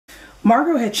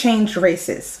Margot had changed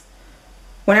races.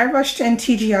 When I rushed in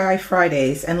TGI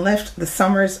Fridays and left the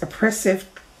summer's oppressive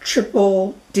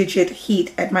triple-digit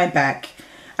heat at my back,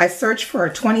 I searched for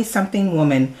a 20-something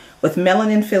woman with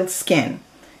melanin-filled skin,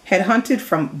 had hunted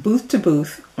from booth to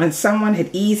booth when someone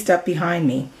had eased up behind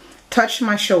me, touched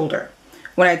my shoulder.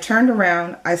 When I turned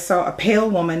around, I saw a pale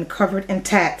woman covered in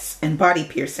tats and body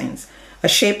piercings, a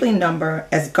shapely number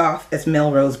as goth as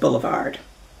Melrose Boulevard.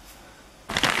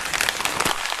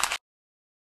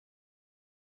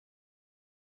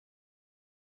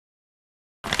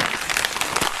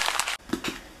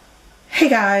 Hey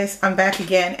guys, I'm back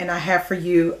again and I have for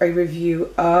you a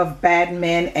review of Bad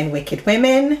Men and Wicked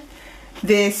Women.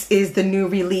 This is the new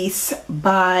release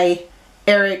by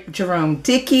Eric Jerome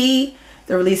Dickey.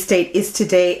 The release date is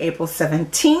today, April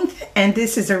 17th, and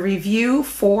this is a review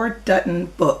for Dutton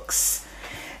Books.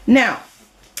 Now,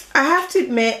 I have to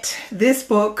admit, this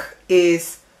book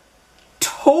is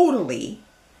totally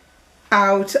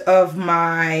out of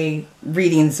my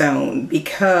reading zone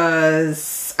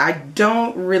because I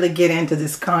don't really get into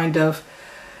this kind of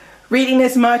reading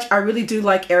as much. I really do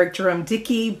like Eric Jerome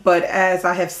Dickey, but as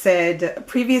I have said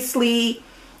previously,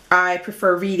 I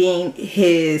prefer reading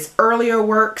his earlier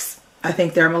works. I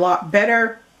think they're a lot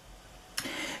better.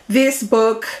 This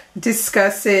book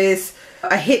discusses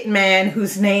a hitman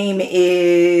whose name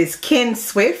is Ken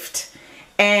Swift,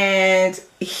 and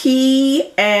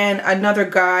he and another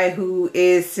guy who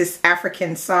is this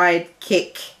African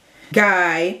sidekick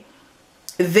guy,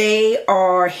 they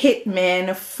are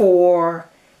hitmen for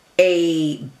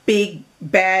a big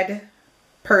bad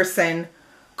person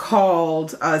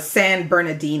called San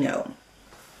Bernardino.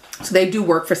 So they do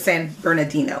work for San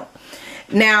Bernardino.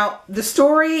 Now the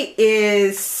story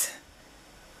is,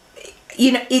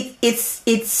 you know,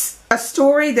 it's a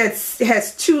story that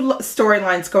has two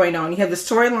storylines going on. You have the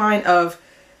storyline of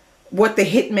what the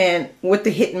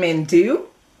hitmen do,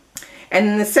 and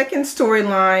then the second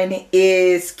storyline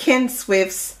is Ken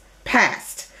Swift's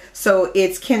past. So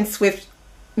it's Ken Swift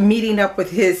meeting up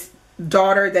with his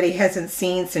daughter that he hasn't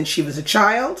seen since she was a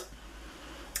child.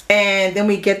 And then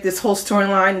we get this whole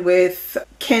storyline with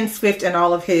Ken Swift and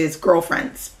all of his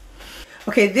girlfriends.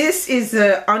 Okay, this is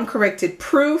the uncorrected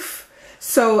proof.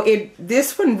 So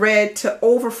this one read to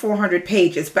over 400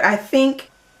 pages, but I think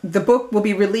the book will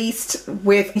be released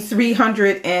with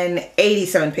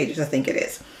 387 pages, I think it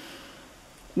is.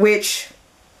 Which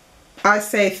I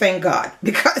say thank God,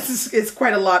 because it's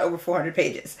quite a lot, over 400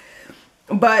 pages.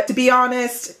 But to be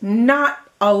honest, not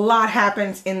a lot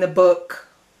happens in the book.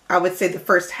 I would say the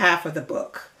first half of the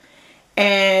book.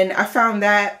 And I found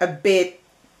that a bit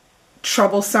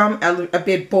troublesome, a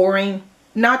bit boring.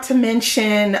 Not to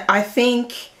mention, I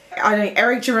think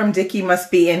Eric Jerome Dickey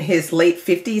must be in his late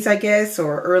 50s, I guess,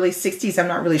 or early 60s. I'm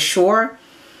not really sure.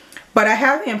 But I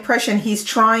have the impression he's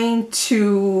trying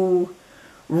to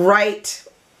write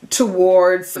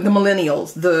towards the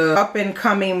millennials, the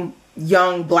up-and-coming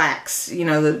young blacks, you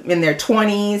know, in their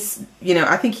 20s. You know,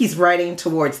 I think he's writing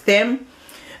towards them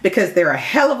because there are a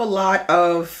hell of a lot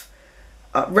of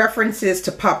references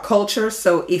to pop culture.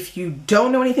 So if you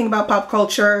don't know anything about pop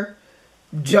culture,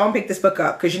 don't pick this book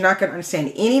up because you're not going to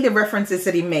understand any of the references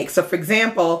that he makes. So for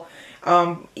example,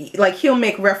 like he'll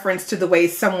make reference to the way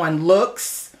someone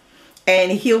looks,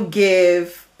 and he'll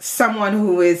give someone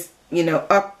who is, you know,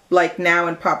 up like now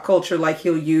in pop culture, like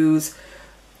he'll use,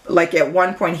 like at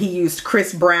one point he used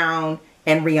Chris Brown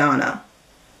and Rihanna.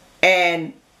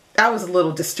 And that was a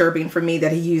little disturbing for me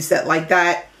that he used that like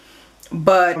that.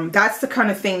 But that's the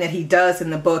kind of thing that he does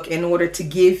in the book in order to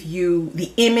give you the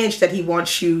image that he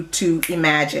wants you to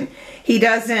imagine. He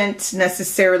doesn't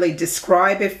necessarily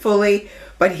describe it fully,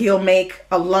 but he'll make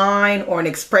a line or an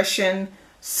expression.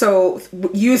 So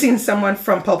using someone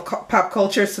from pop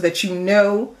culture so that you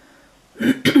know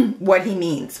what he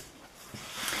means.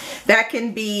 That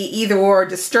can be either or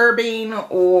disturbing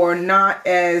or not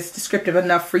as descriptive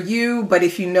enough for you. But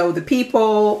if you know the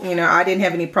people, you know, I didn't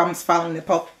have any problems following the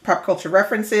pop culture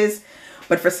references.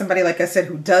 But for somebody, like I said,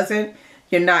 who doesn't,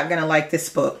 you're not going to like this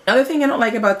book. Another thing I don't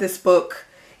like about this book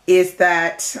is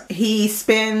that he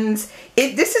spends,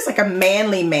 this is like a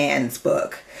manly man's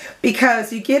book.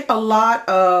 Because you get a lot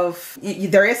of,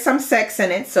 there is some sex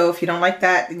in it, so if you don't like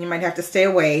that, then you might have to stay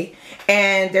away.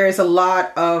 And there's a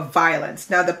lot of violence.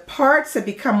 Now the parts that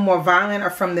become more violent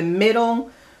are from the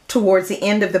middle towards the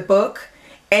end of the book.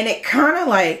 And it kind of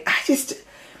like,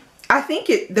 I think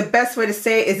the best way to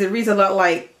say it is it reads a lot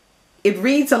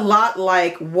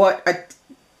like what a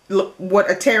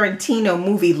Tarantino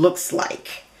movie looks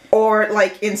like. Or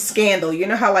like in Scandal, you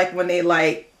know how like when they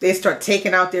like they start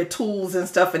taking out their tools and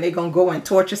stuff, and they're gonna go and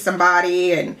torture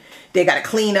somebody, and they gotta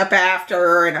clean up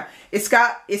after, and it's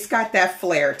got that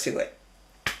flair to it.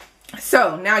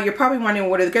 So now you're probably wondering,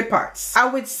 what are the good parts?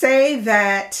 I would say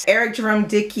that Eric Jerome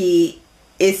Dickey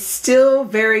is still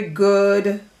very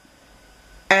good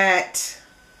at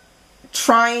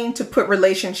trying to put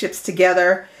relationships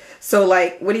together. So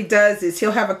like what he does is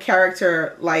he'll have a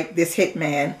character like this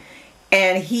hitman,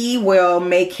 and he will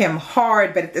make him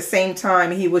hard, but at the same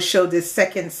time he will show this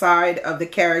second side of the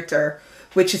character,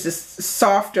 which is a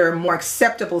softer, more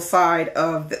acceptable side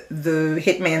of the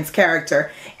hitman's character.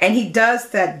 And he does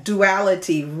that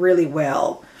duality really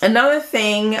well. Another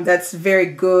thing that's very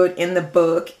good in the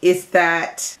book is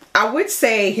that I would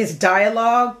say his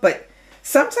dialogue, but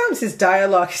sometimes his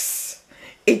dialogue,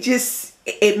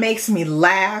 it makes me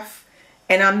laugh.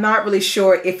 And I'm not really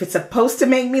sure if it's supposed to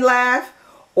make me laugh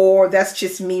or that's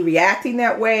just me reacting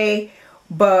that way.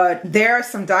 But there are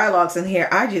some dialogues in here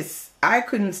I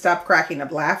couldn't stop cracking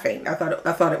up laughing. I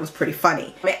thought it was pretty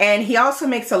funny. And he also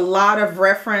makes a lot of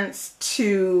reference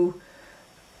to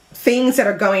things that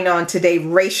are going on today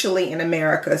racially in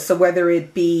America. So whether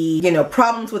it be, you know,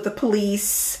 problems with the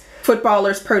police,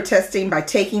 footballers protesting by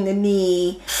taking the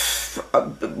knee,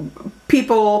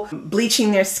 people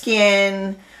bleaching their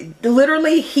skin.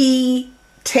 Literally, he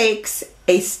takes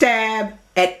a stab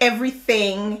at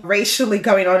everything racially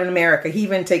going on in America. He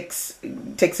even takes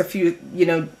a few, you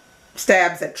know,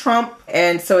 stabs at Trump.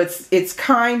 And so it's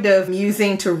kind of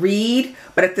amusing to read,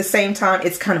 but at the same time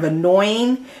it's kind of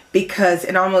annoying because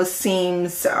it almost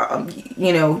seems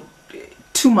you know,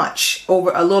 too much, a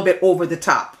little bit over the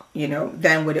top, you know,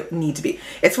 than what it need to be.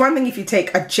 It's one thing if you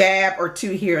take a jab or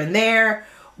two here and there,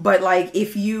 but like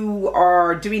if you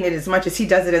are doing it as much as he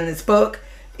does it in this book,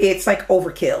 it's like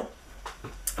overkill.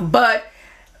 But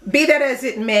be that as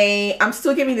it may, I'm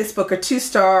still giving this book a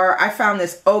 2-star. I found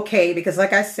this okay because,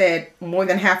 like I said, more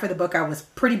than half of the book I was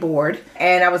pretty bored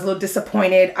and I was a little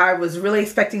disappointed. I was really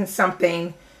expecting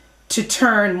something to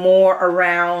turn more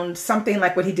around something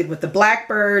like what he did with the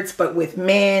Blackbirds, but with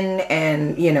men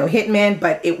and, you know, hitmen,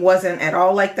 but it wasn't at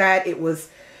all like that. It was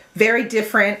very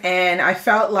different, and I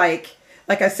felt like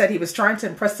I said, he was trying to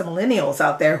impress the millennials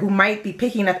out there who might be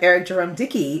picking up Eric Jerome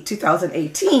Dickey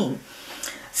 2018.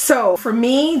 So for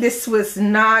me, this was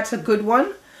not a good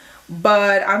one,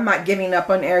 but I'm not giving up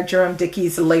on Eric Jerome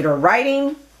Dickey's later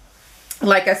writing.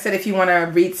 Like I said, if you want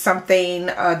to read something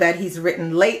that he's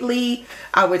written lately,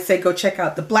 I would say go check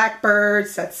out The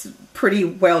Blackbirds. That's pretty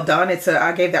well done.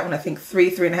 I gave that one, I think,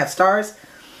 3.5 stars.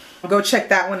 Go check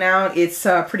that one out. It's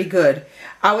pretty good.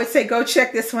 I would say go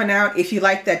check this one out if you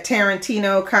like that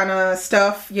Tarantino kind of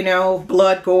stuff, you know,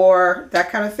 blood, gore,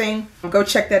 that kind of thing. Go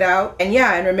check that out. And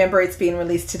yeah, and remember, it's being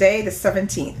released today, the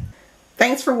 17th.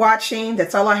 Thanks for watching.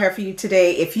 That's all I have for you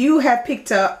today. If you have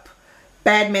picked up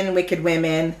Bad Men and Wicked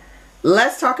Women,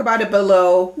 let's talk about it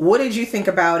below. What did you think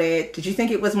about it? Did you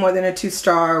think it was more than a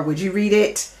 2-star? Would you read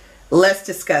it? Let's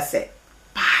discuss it.